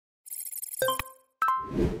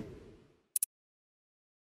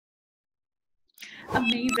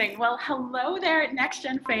Amazing. Well, hello there, Next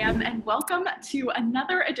Gen fam, and welcome to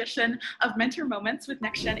another edition of Mentor Moments with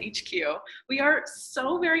Next Gen HQ. We are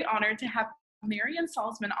so very honored to have Marian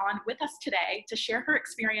Salzman on with us today to share her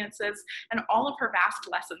experiences and all of her vast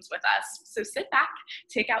lessons with us. So sit back,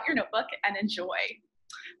 take out your notebook, and enjoy.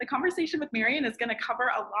 The conversation with Marian is going to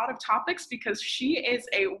cover a lot of topics because she is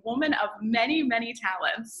a woman of many, many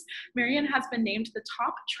talents. Marian has been named the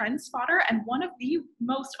top trend spotter and one of the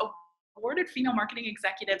most awarded female marketing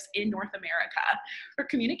executives in North America. Her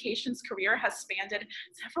communications career has spanned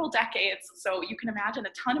several decades, so you can imagine a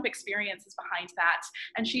ton of experience is behind that.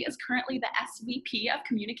 And she is currently the SVP of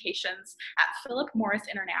Communications at Philip Morris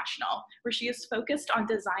International, where she is focused on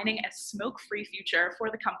designing a smoke-free future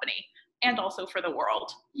for the company and also for the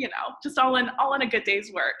world, you know, just all in a good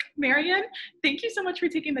day's work. Marian, thank you so much for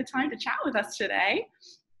taking the time to chat with us today.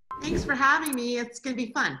 Thanks for having me. It's going to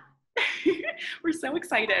be fun. We're so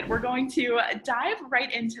excited. We're going to dive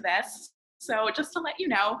right into this. So just to let you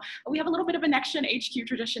know, we have a little bit of a Next Gen HQ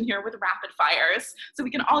tradition here with rapid fires, so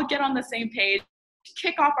we can all get on the same page,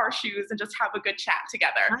 kick off our shoes, and just have a good chat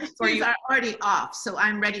together. My shoes are already off, so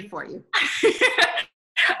I'm ready for you.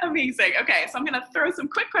 Amazing. Okay, so I'm going to throw some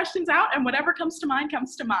quick questions out, and whatever comes to mind,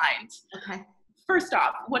 comes to mind. Okay. First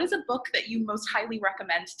off, what is a book that you most highly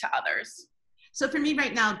recommend to others? So for me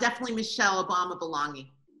right now, definitely Michelle Obama,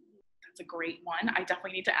 Belonging. That's a great one. I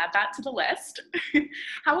definitely need to add that to the list.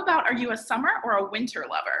 How about, are you a summer or a winter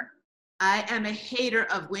lover? I am a hater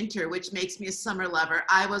of winter, which makes me a summer lover.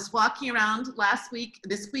 I was walking around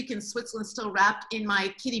this week in Switzerland, still wrapped in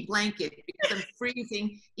my kitty blanket because I'm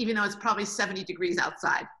freezing, even though it's probably 70 degrees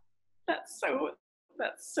outside. That's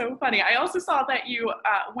so funny. I also saw that you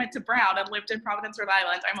went to Brown and lived in Providence, Rhode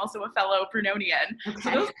Island. I'm also a fellow Brunonian.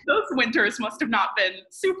 Okay. So those winters must have not been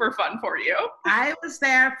super fun for you. I was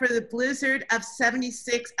there for the blizzard of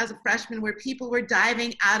 76 as a freshman, where people were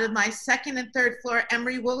diving out of my second and third floor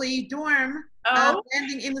Emory Woolley dorm,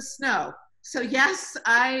 landing in the snow. So yes,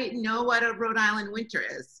 I know what a Rhode Island winter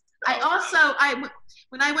is.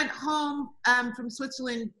 When I went home from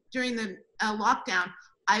Switzerland during the lockdown,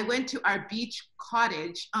 I went to our beach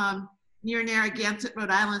cottage near Narragansett,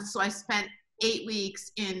 Rhode Island. So I spent 8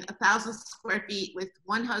 weeks in 1,000 square feet with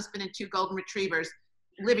one husband and 2 golden retrievers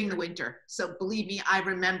living the winter. So believe me, I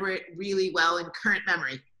remember it really well in current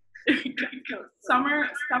memory. Summer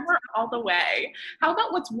all the way. How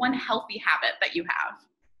about what's one healthy habit that you have?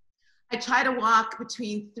 I try to walk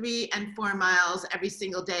between 3 and 4 miles every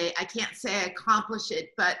single day. I can't say I accomplish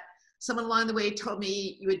it, but someone along the way told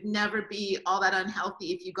me you would never be all that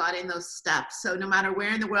unhealthy if you got in those steps. So no matter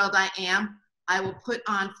where in the world I am, I will put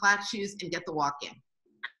on flat shoes and get the walk in.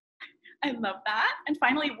 I love that. And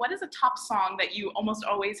finally, what is a top song that you almost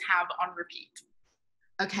always have on repeat?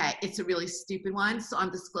 Okay, it's a really stupid one, so I'm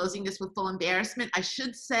disclosing this with full embarrassment. I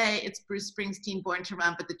should say it's Bruce Springsteen, Born to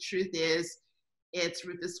Run, but the truth is it's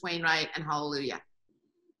Rufus Wainwright and Hallelujah.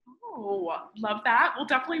 Oh, love that. We'll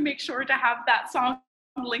definitely make sure to have that song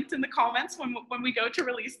linked in the comments when we go to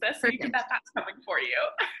release this, so you can bet that's coming for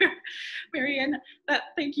you. Marian,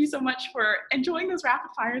 thank you so much for enjoying those rapid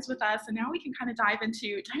fires with us, and now we can kind of dive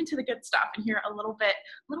into the good stuff and hear a little bit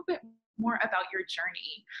more about your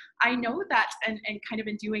journey. I know that, and kind of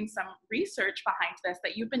in doing some research behind this,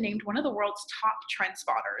 that you've been named one of the world's top trend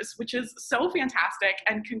spotters, which is so fantastic,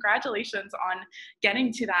 and congratulations on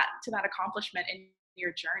getting to that accomplishment in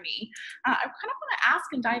your journey. I kind of want to ask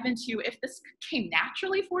and dive into if this came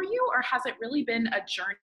naturally for you, or has it really been a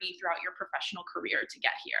journey throughout your professional career to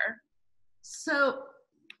get here? So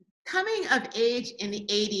coming of age in the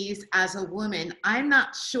 80s as a woman, I'm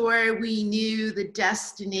not sure we knew the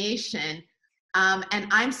destination. And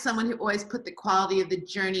I'm someone who always put the quality of the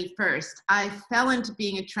journey first. I fell into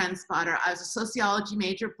being a trend spotter. I was a sociology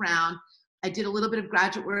major at Brown. I did a little bit of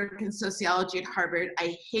graduate work in sociology at Harvard.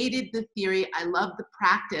 I hated the theory. I loved the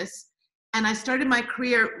practice. And I started my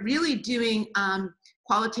career really doing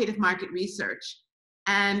qualitative market research.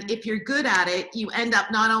 And if you're good at it, you end up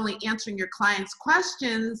not only answering your clients'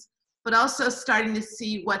 questions, but also starting to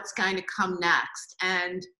see what's going to come next.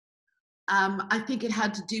 And I think it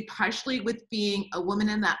had to do partially with being a woman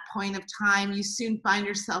in that point of time. You soon find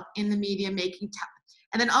yourself in the media and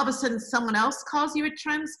then all of a sudden someone else calls you a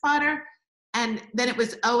trend spotter. And then it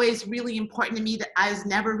was always really important to me that I was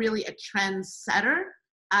never really a trend setter.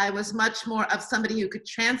 I was much more of somebody who could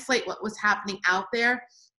translate what was happening out there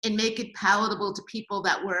and make it palatable to people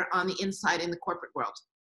that were on the inside in the corporate world.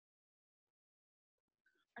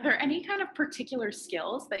 Are there any kind of particular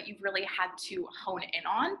skills that you've really had to hone in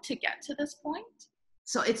on to get to this point?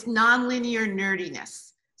 So it's nonlinear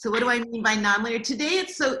nerdiness. So what do I mean by nonlinear? Today,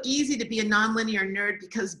 it's so easy to be a nonlinear nerd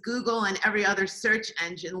because Google and every other search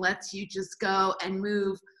engine lets you just go and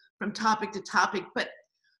move from topic to topic. But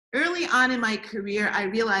early on in my career, I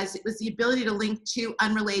realized it was the ability to link two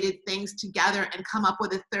unrelated things together and come up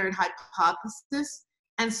with a third hypothesis.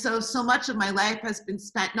 And so much of my life has been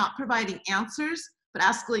spent not providing answers, but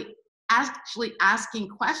actually asking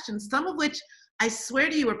questions, some of which I swear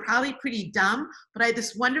to you were probably pretty dumb, but I had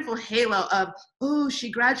this wonderful halo of, oh, she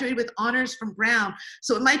graduated with honors from Brown.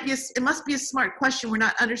 So it must be a smart question. We're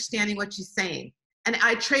not understanding what she's saying. And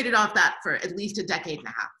I traded off that for at least a decade and a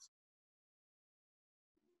half.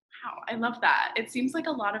 Wow, I love that. It seems like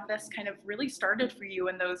a lot of this kind of really started for you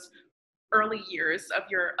in those early years of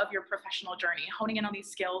your professional journey, honing in on these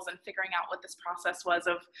skills and figuring out what this process was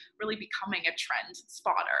of really becoming a trend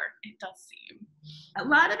spotter. It does seem. A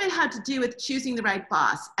lot of it had to do with choosing the right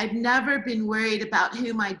boss. I've never been worried about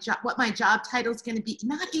what my job title is going to be,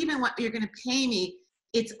 not even what you're going to pay me.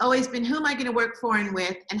 It's always been who am I going to work for and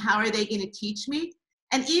with, and how are they going to teach me?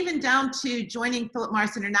 And even down to joining Philip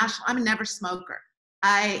Morris International, I'm a never smoker.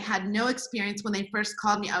 I had no experience. When they first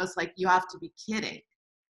called me, I was like, you have to be kidding.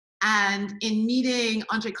 And in meeting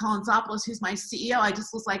Andre Colonzopoulos, who's my CEO, I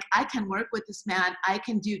just was like, I can work with this man. I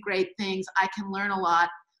can do great things. I can learn a lot.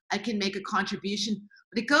 I can make a contribution.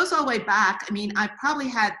 But it goes all the way back. I mean, I probably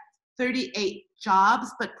had 38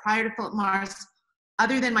 jobs, but prior to Philip Morris,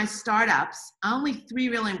 other than my startups, only 3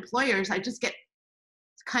 real employers. I just get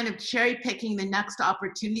kind of cherry picking the next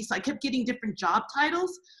opportunity. So I kept getting different job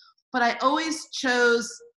titles, but I always chose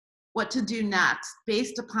what to do next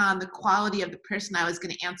based upon the quality of the person I was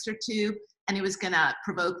going to answer to, and it was going to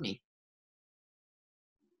provoke me.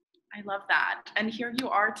 I love that. And here you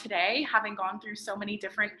are today, having gone through so many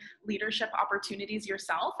different leadership opportunities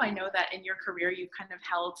yourself. I know that in your career, you've kind of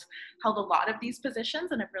held a lot of these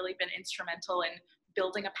positions and have really been instrumental in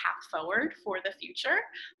building a path forward for the future.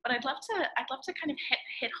 But I'd love to kind of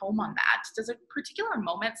hit home on that. Does a particular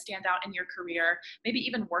moment stand out in your career, maybe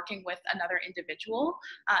even working with another individual,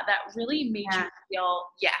 that really made you feel,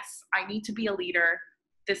 yes, I need to be a leader.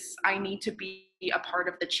 I need to be a part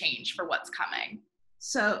of the change for what's coming?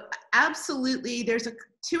 So absolutely, there's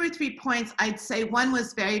 2 or 3 points. I'd say one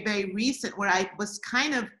was very, very recent, where I was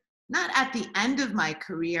kind of not at the end of my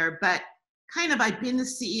career, but kind of, I'd been the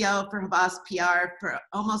CEO for Havas PR for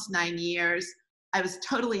almost 9 years. I was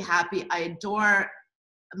totally happy. I adore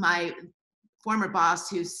my former boss,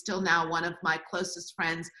 who's still now one of my closest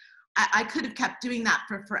friends. I could have kept doing that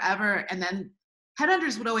for forever. And then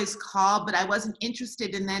headhunters would always call, but I wasn't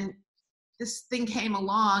interested. And then this thing came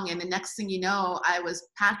along, and the next thing you know, I was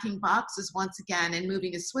packing boxes once again and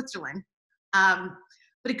moving to Switzerland.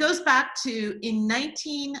 But it goes back to in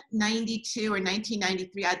 1992 or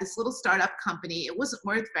 1993, I had this little startup company. It wasn't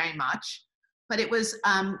worth very much, but it was,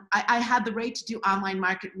 I had the right to do online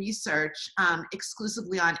market research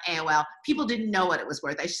exclusively on AOL. People didn't know what it was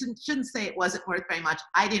worth. I shouldn't say it wasn't worth very much.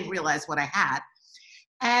 I didn't realize what I had.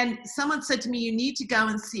 And someone said to me, you need to go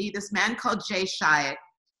and see this man called Jay Chiat,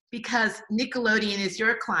 because Nickelodeon is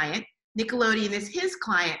your client, Nickelodeon is his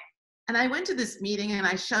client. And I went to this meeting, and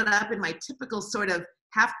I showed up in my typical sort of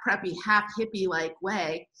half preppy, half hippie-like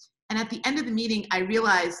way. And at the end of the meeting, I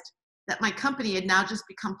realized that my company had now just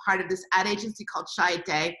become part of this ad agency called Chiat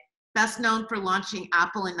Day, best known for launching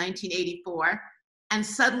Apple in 1984. And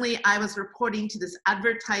suddenly I was reporting to this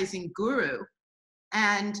advertising guru.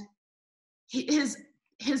 And his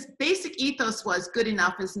basic ethos was good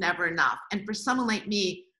enough is never enough. And for someone like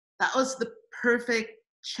me, that was the perfect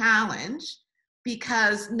challenge,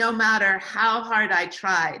 because no matter how hard I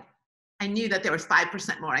tried, I knew that there was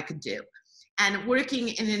 5% more I could do. And working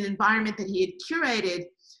in an environment that he had curated,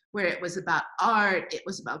 where it was about art, it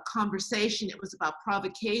was about conversation, it was about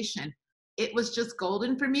provocation, it was just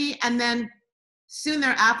golden for me. And then soon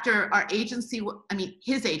thereafter, our agency,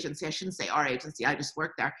 his agency, I shouldn't say our agency, I just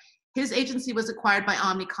worked there. His agency was acquired by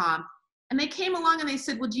Omnicom. And they came along and they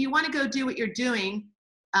said, well, do you want to go do what you're doing?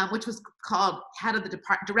 Which was called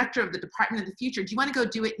director of the Department of the Future. Do you want to go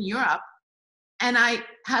do it in Europe? And I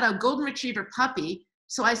had a golden retriever puppy.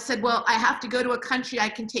 So I said, well, I have to go to a country. I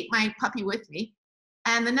can take my puppy with me.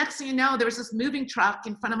 And the next thing you know, there was this moving truck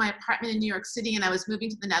in front of my apartment in New York City, and I was moving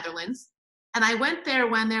to the Netherlands. And I went there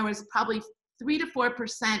when there was probably 3 to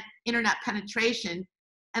 4% internet penetration.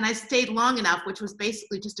 And I stayed long enough, which was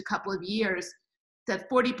basically just a couple of years, that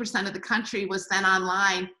 40% of the country was then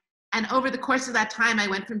online. And over the course of that time, I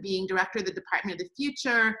went from being director of the Department of the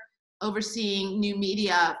Future, overseeing new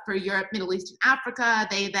media for Europe, Middle East, and Africa.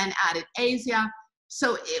 They then added Asia.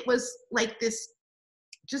 So it was like this,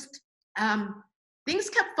 just things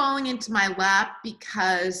kept falling into my lap,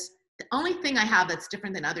 because The only thing I have that's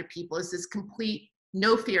different than other people is this complete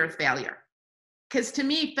no fear of failure. Because to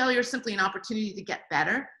me, failure is simply an opportunity to get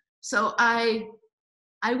better. So I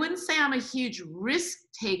wouldn't say I'm a huge risk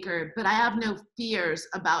taker, but I have no fears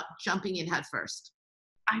about jumping in head first.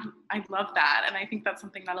 I love that. And I think that's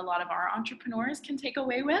something that a lot of our entrepreneurs can take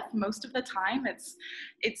away with. Most of the time, it's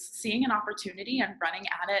seeing an opportunity and running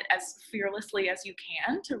at it as fearlessly as you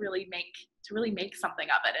can to really make something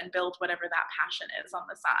of it and build whatever that passion is on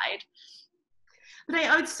the side. But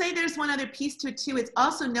I would say there's one other piece to it too. It's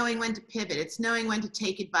also knowing when to pivot. It's knowing when to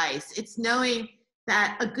take advice. It's knowing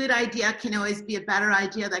that a good idea can always be a better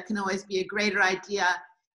idea, that can always be a greater idea.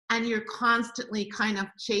 And you're constantly kind of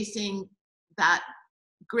chasing that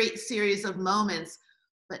great series of moments,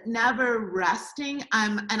 but never resting.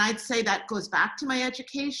 And I'd say that goes back to my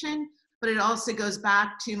education, but it also goes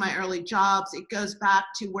back to my early jobs. It goes back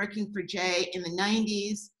to working for Jay in the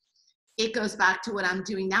 90s. It goes back to what I'm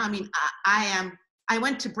doing now. I mean, I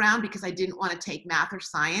went to Brown because I didn't want to take math or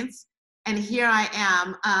science. And here I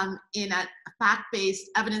am in a fact-based,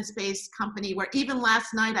 evidence-based company where even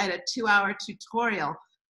last night I had a 2-hour tutorial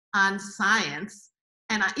on science.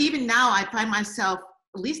 And even now I find myself,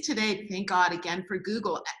 at least today, thank God again for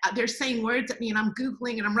Google, they're saying words at me and I'm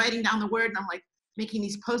Googling and I'm writing down the word and I'm like making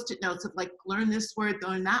these Post-it notes of like, learn this word,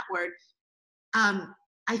 learn that word.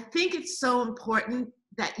 I think it's so important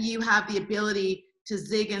that you have the ability to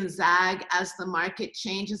zig and zag as the market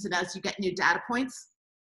changes and as you get new data points.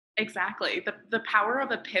 Exactly. The power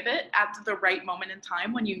of a pivot at the right moment in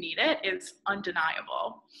time when you need it is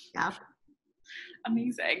undeniable. Yeah.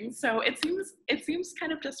 Amazing. So it seems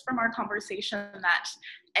kind of just from our conversation that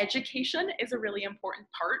education is a really important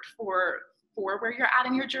part for where you're at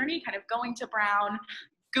in your journey, kind of going to Brown,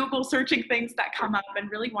 Google searching things that come up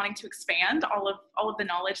and really wanting to expand all of the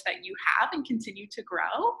knowledge that you have and continue to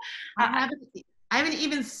grow. I have an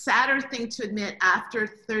even sadder thing to admit. After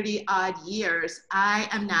 30 odd years, I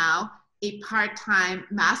am now a part-time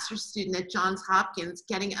master's student at Johns Hopkins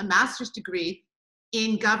getting a master's degree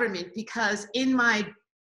in government, because in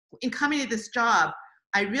coming to this job,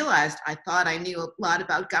 I realized I thought I knew a lot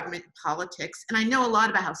about government and politics, and I know a lot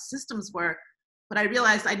about how systems work, but I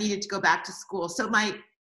realized I needed to go back to school. So my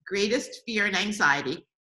greatest fear and anxiety,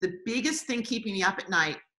 the biggest thing keeping me up at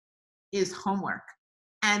night, is homework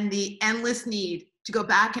and the endless need to go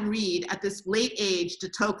back and read at this late age de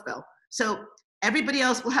Tocqueville. So everybody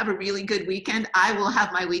else will have a really good weekend. I will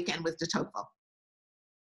have my weekend with de Tocqueville.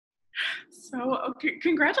 So okay,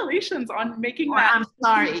 congratulations on making that. I'm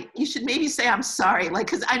sorry. You should maybe say I'm sorry, like,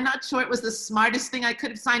 because I'm not sure it was the smartest thing I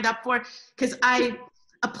could have signed up for, because I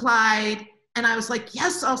applied and I was like,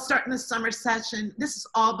 yes, I'll start in the summer session. This is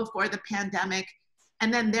all before the pandemic.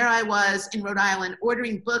 And then there I was in Rhode Island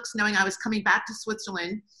ordering books, knowing I was coming back to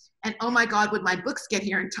Switzerland. And oh my God, would my books get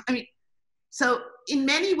here in time? I mean, so in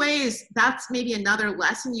many ways, that's maybe another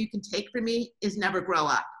lesson you can take from me, is never grow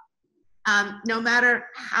up. No matter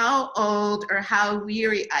how old or how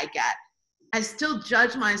weary I get, I still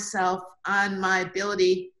judge myself on my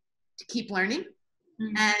ability to keep learning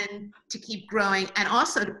and to keep growing, and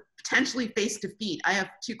also to potentially face defeat. I have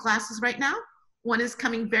 2 classes right now. One is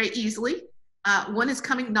coming very easily. One is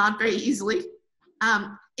coming not very easily.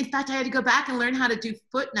 In fact, I had to go back and learn how to do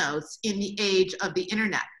footnotes in the age of the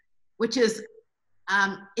internet, which is,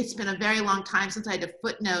 it's been a very long time since I had to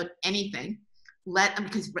footnote anything.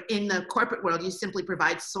 Because in the corporate world, you simply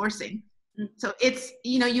provide sourcing. So it's,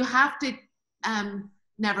 you have to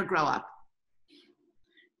never grow up.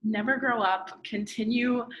 Never grow up,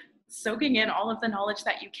 continue soaking in all of the knowledge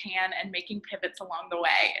that you can and making pivots along the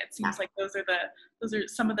way. It seems like those are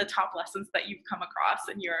some of the top lessons that you've come across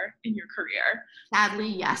in your career. Sadly,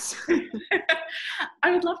 yes. I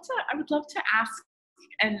would love to ask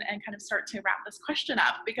and kind of start to wrap this question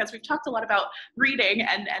up, because we've talked a lot about reading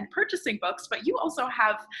and purchasing books, but you also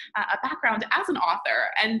have a background as an author.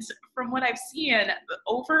 And from what I've seen,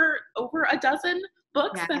 over a dozen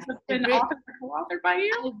books that have been authored or co-authored by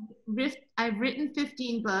you? I've written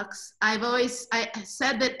 15 books. I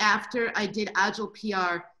said that after I did Agile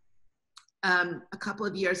PR a couple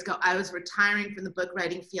of years ago, I was retiring from the book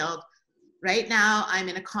writing field. Right now, I'm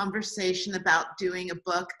in a conversation about doing a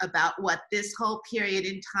book about what this whole period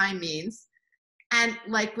in time means. And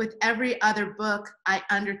like with every other book I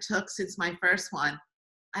undertook since my first one,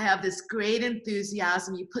 I have this great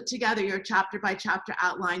enthusiasm. You put together your chapter by chapter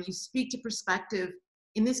outline, you speak to perspective.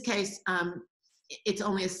 In this case, it's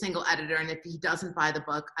only a single editor, and if he doesn't buy the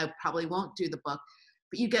book, I probably won't do the book.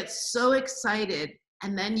 But you get so excited,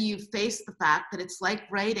 and then you face the fact that it's like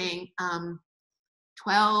writing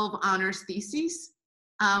 12 honors theses.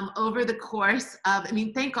 over the course of, I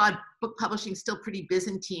mean, thank God book publishing is still pretty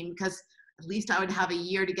Byzantine, because at least I would have a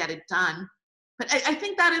year to get it done. But I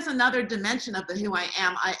think that is another dimension of who I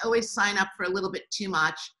am. I always sign up for a little bit too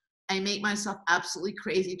much. I make myself absolutely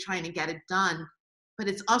crazy trying to get it done. But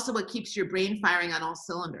it's also what keeps your brain firing on all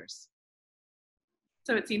cylinders.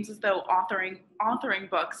 So it seems as though authoring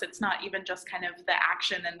books, it's not even just kind of the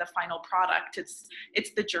action and the final product.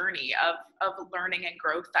 It's the journey of learning and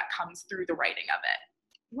growth that comes through the writing of it.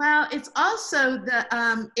 Well, it's also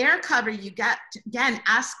the air cover you get to, again,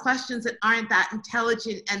 ask questions that aren't that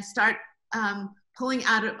intelligent and start pulling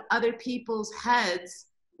out of other people's heads,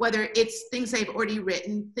 whether it's things they've already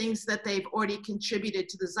written, things that they've already contributed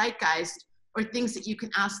to the zeitgeist, or things that you can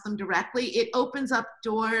ask them directly. It opens up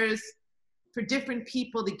doors for different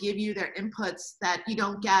people to give you their inputs that you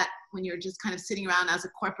don't get when you're just kind of sitting around as a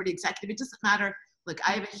corporate executive. It doesn't matter. Look,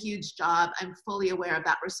 I have a huge job. I'm fully aware of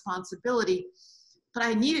that responsibility, but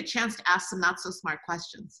I need a chance to ask some not so smart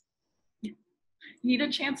questions. You need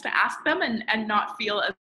a chance to ask them and not feel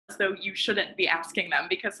as though you shouldn't be asking them,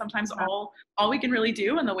 because sometimes all we can really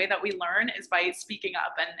do and the way that we learn is by speaking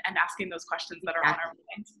up and asking those questions that are on our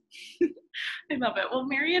minds. I love it. Well,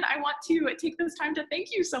 Marian, I want to take this time to thank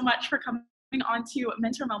you so much for coming on to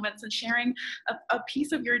Mentor Moments and sharing a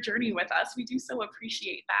piece of your journey with us. We do so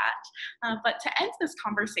appreciate that. But to end this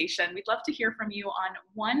conversation, we'd love to hear from you on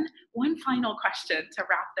one final question to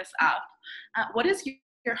wrap this up. What is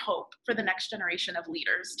your hope for the next generation of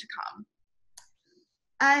leaders to come?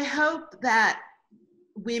 I hope that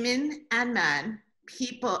women and men,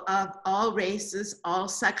 people of all races, all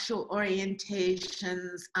sexual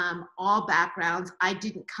orientations, all backgrounds. I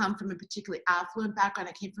didn't come from a particularly affluent background.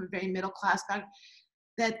 I came from a very middle class background.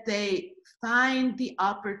 That they find the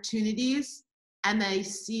opportunities and they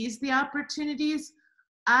seize the opportunities.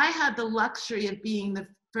 I had the luxury of being the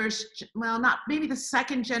first, well, not maybe the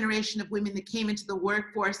second generation of women that came into the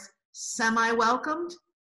workforce semi-welcomed.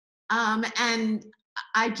 And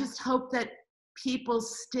I just hope that people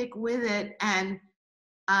stick with it. And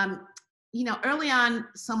you know, early on,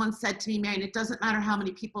 someone said to me, Marian, it doesn't matter how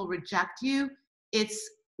many people reject you. It's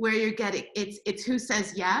where you're getting, it's who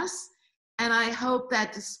says yes. And I hope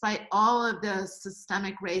that despite all of the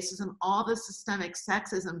systemic racism, all the systemic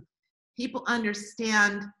sexism, people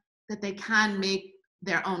understand that they can make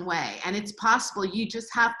their own way. And it's possible. You just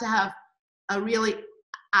have to have a really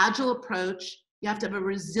agile approach. You have to have a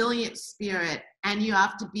resilient spirit, and you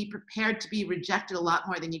have to be prepared to be rejected a lot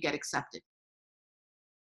more than you get accepted.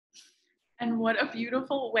 And what a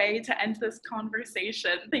beautiful way to end this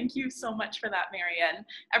conversation. Thank you so much for that, Marian.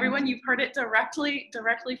 Everyone, you've heard it directly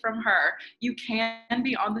from her. You can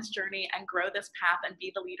be on this journey and grow this path and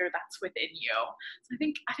be the leader that's within you. So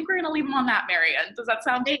I think we're gonna leave them on that, Marian. Does that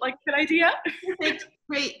sound like a good idea?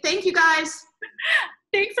 Great. Thank you, guys.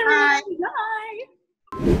 Thanks, everyone. Bye. Bye.